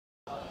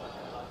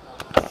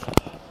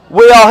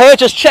We are here,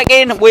 just check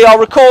in. We are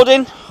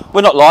recording.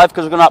 We're not live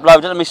because we're going to upload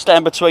it. Let me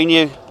stand between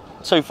you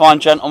two fine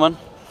gentlemen.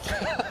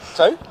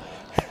 Two?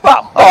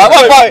 Well,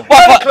 alright,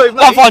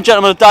 one fine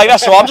gentleman a day,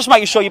 that's all. I'm just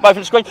making sure you're both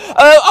on the screen.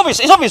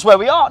 It's obvious where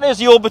we are. There's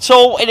the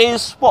orbital. It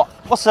is,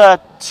 what's 2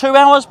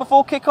 hours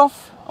before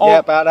kick-off? Yeah,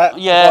 about that.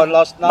 Yeah.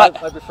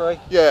 Maybe 3.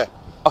 Yeah.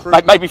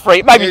 Maybe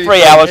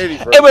 3 hours.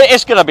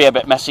 It's going to be a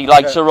bit messy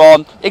later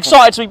on.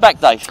 Excited to be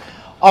back, Dave?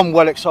 I'm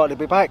well excited to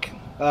be back.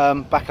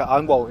 Back at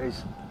home. Well,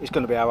 it's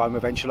going to be our home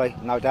eventually,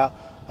 no doubt.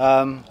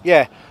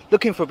 Yeah,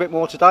 looking for a bit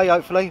more today,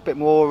 hopefully. A bit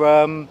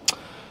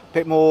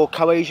more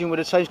cohesion with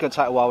the team. It's going to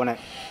take a while, isn't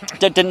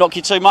it? Didn't knock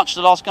you too much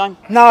the last game?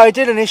 No, it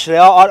did initially.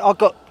 I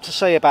got to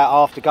see about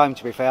half the game,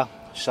 to be fair.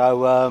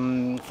 So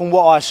from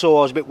what I saw,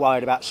 I was a bit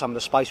worried about some of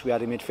the space we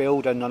had in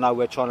midfield, and I know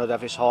we're trying to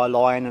have this high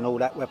line and all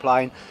that we're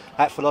playing.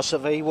 That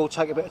philosophy will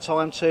take a bit of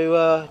time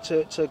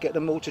to get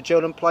them all to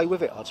gel and play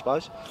with it, I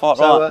suppose. Quite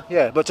right.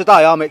 Yeah, but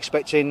today I'm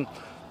expecting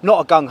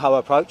not a gung-ho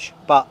approach,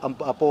 but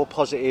a more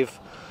positive,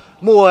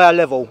 more our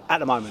level at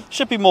the moment.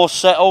 Should be more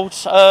settled.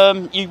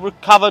 You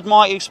recovered,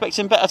 Mike? You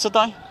expecting better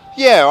today?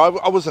 Yeah,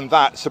 I wasn't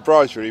that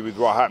surprised really with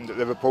what happened at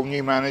Liverpool.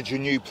 New manager,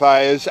 new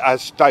players.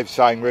 As Dave's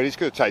saying, really, it's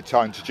going to take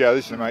time to gel,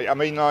 isn't it, mate? I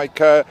mean,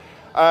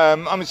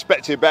 I'm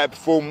expecting a better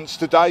performance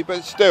today, but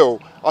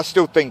I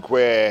still think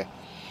we're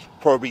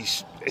probably.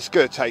 It's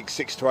going to take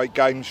 6 to 8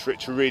 games for it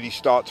to really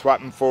start to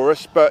happen for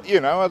us. But you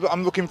know,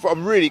 I'm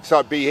really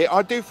excited to be here.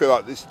 I do feel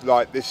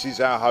like this is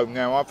our home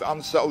now.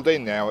 I'm settled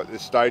in now at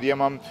this stadium.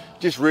 I'm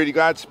just really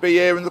glad to be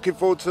here and looking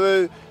forward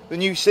to the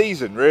new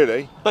season,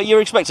 really. But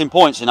you're expecting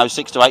points in those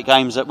 6 to 8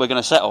 games that we're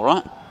going to settle,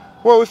 right?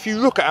 Well, if you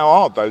look at how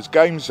hard those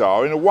games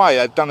are, in a way,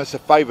 they've done us a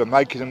favour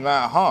making them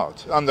that hard.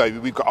 I know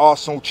we've got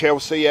Arsenal,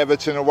 Chelsea,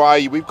 Everton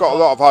away. We've got a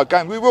lot of hard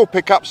games. We will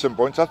pick up some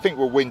points. I think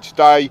we'll win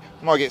today.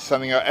 We might get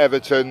something at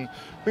Everton.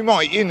 We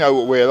might, you know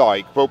what we're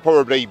like. We'll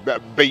probably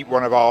beat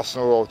one of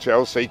Arsenal or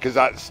Chelsea because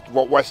that's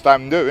what West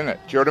Ham do, isn't it?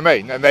 Do you know what I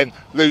mean? And then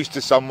lose to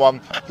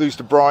someone, lose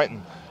to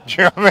Brighton. Do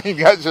you know what I mean?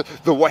 That's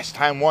the West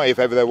Ham way, if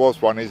ever there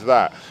was one, is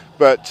that.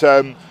 But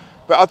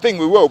I think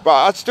we will.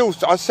 But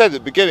I said at the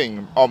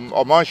beginning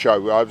on my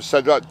show, I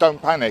said, like,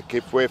 don't panic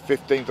if we're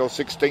 15th or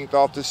 16th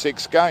after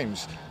 6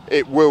 games.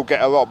 It will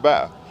get a lot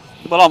better.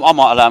 Well, I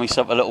might allow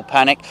myself a little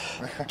panic.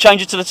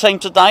 Change it to the team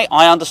today.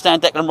 I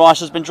understand Declan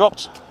Rice has been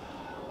dropped.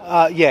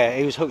 Yeah,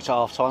 he was hooked at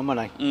half time,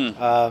 wasn't he?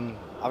 I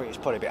think it's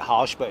probably a bit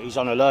harsh, but he's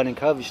on a learning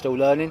curve. He's still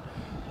learning.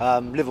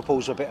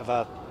 Liverpool's a bit of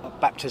a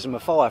baptism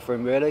of fire for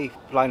him, really,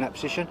 playing that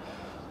position.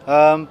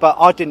 But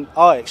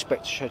I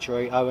expect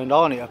Chicharito and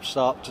Arnie to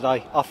start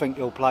today. I think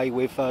he'll play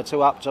with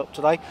 2 up top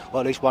today,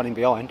 or at least 1 in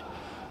behind.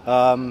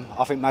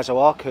 I think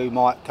Mazouak, who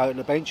might go to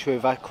the bench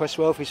with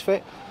Cresswell if he's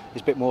fit,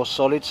 is a bit more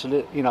solid,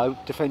 you know,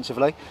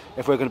 defensively,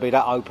 if we're going to be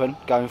that open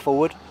going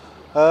forward.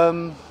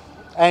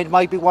 And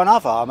maybe one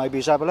other, maybe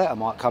Zabaleta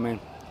might come in.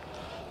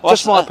 Well,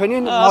 just my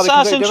opinion.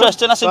 That's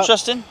interesting. That's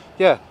interesting.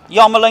 Yeah.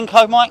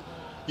 Yarmolenko, Mike?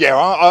 Yeah,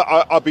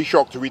 I'd be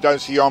shocked if we don't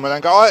see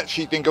Yarmolenko. I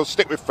actually think he'll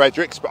stick with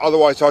Fredericks, but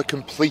otherwise I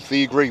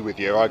completely agree with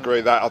you. I agree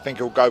with that. I think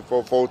he'll go for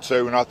a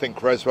 4-2, and I think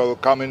Cresswell will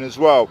come in as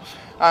well.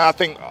 And I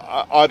think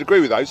I'd agree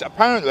with those.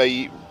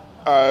 Apparently,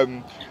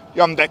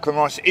 young Declan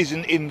Rice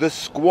isn't in the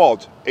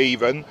squad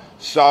even,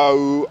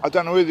 so I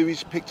don't know whether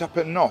he's picked up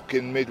a knock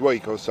in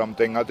midweek or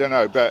something. I don't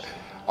know, but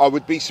I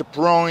would be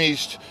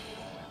surprised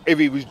if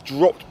he was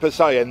dropped per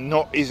se and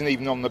isn't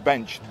even on the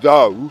bench.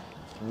 Though,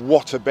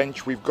 what a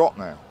bench we've got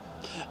now.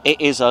 It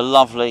is a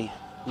lovely,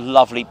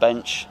 lovely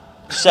bench.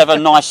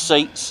 7 nice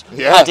seats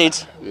added.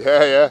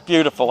 Yeah.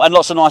 Beautiful. And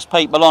lots of nice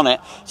people on it.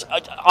 So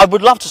I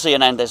would love to see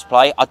Hernandez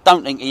play. I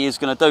don't think he is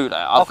going to do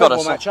that. I think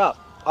we'll match up.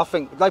 I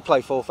think they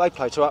play 4th. They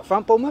play 2 up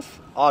front, Bournemouth.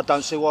 I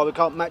don't see why we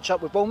can't match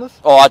up with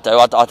Bournemouth. Oh, I do.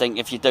 I think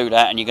if you do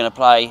that and you're going to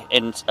play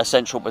in a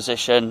central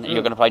position, and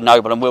you're going to play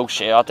Noble and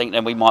Wilshere, I think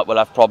then we might well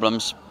have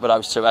problems with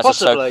those two.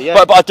 Possibly, yeah.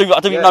 But I do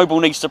think Noble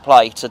needs to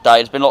play today.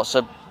 There's been lots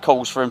of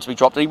calls for him to be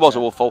dropped, and he was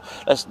awful.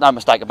 There's no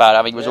mistake about it.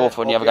 I mean, he was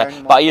awful in the other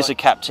game. But he is a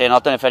captain. I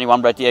don't know if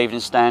anyone read the Evening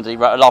Standard. He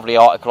wrote a lovely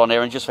article on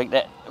there, and just think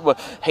that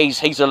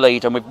he's a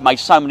leader, and we've made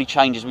so many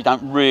changes. We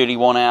don't really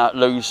want to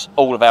lose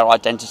all of our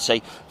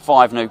identity.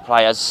 5 new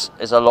players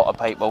is a lot of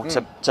people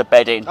to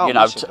bed in,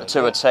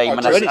 to a team.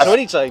 To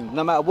any team,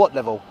 no matter what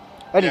level.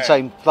 Any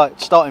team, like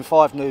starting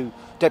 5 new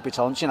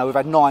debutants. We've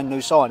had 9 new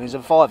signings,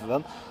 and 5 of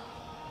them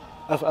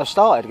have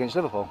started against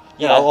Liverpool.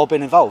 Or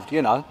been involved.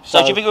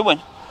 So do you think we'll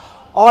win?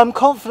 I'm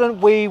confident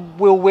we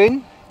will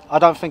win. I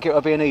don't think it will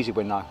be an easy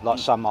win though, like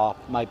some are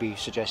maybe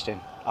suggesting.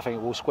 I think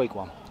it will squeak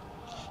one.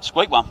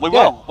 Squeak one. We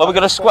will. Are we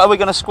going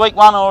to squeak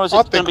one, or is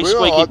it going to be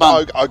squeaky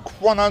bum? I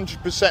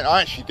 100%.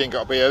 I actually think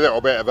it'll be a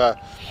little bit of a.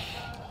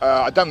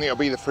 I don't think it'll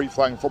be the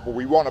free-flowing football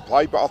we want to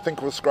play, but I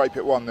think we'll scrape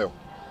it 1-0.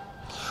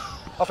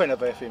 I think there'll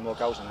be a few more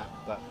goals than that.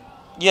 But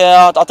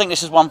Yeah, I think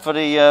this is one for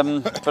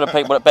the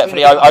people that bet for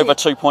the over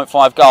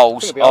 2.5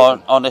 goals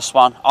on this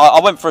one. I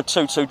went for a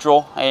 2-2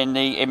 draw in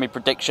my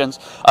predictions.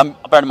 Bearing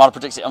in mind I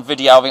predicted it on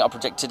video, I think I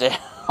predicted it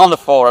on the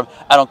forum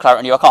and on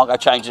Claret New. I can't go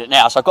changing it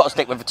now, so I've got to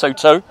stick with the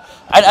 2-2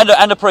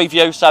 and a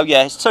preview. So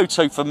yeah, it's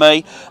 2-2 for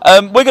me.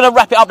 We're going to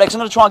wrap it up next. I'm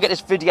going to try and get this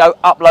video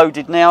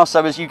uploaded now,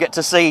 so as you get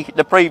to see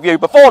the preview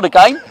before the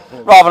game,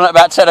 rather than at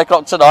about 10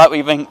 o'clock tonight.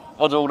 We think,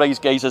 what do all these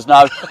geezers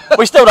know?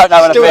 We still don't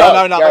know anything,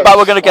 but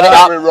we're going to get it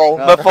up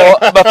before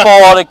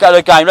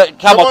the game.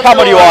 Come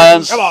on, you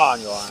Irons. Come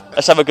on, you Irons.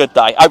 Let's have a good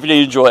day. Hope you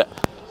enjoy it.